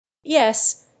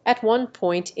Yes, at one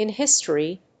point in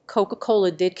history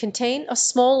Coca-Cola did contain a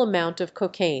small amount of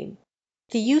cocaine.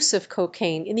 The use of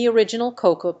cocaine in the original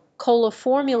Coca-Cola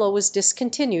formula was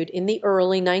discontinued in the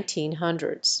early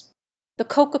 1900s. The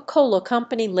Coca-Cola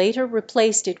company later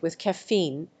replaced it with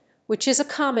caffeine, which is a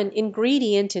common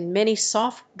ingredient in many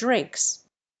soft drinks.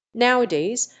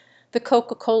 Nowadays, the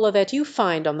Coca-Cola that you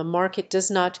find on the market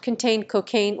does not contain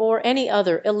cocaine or any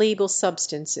other illegal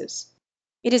substances.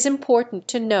 It is important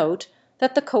to note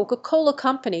that the Coca-Cola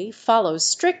company follows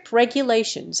strict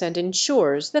regulations and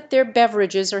ensures that their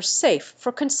beverages are safe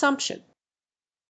for consumption.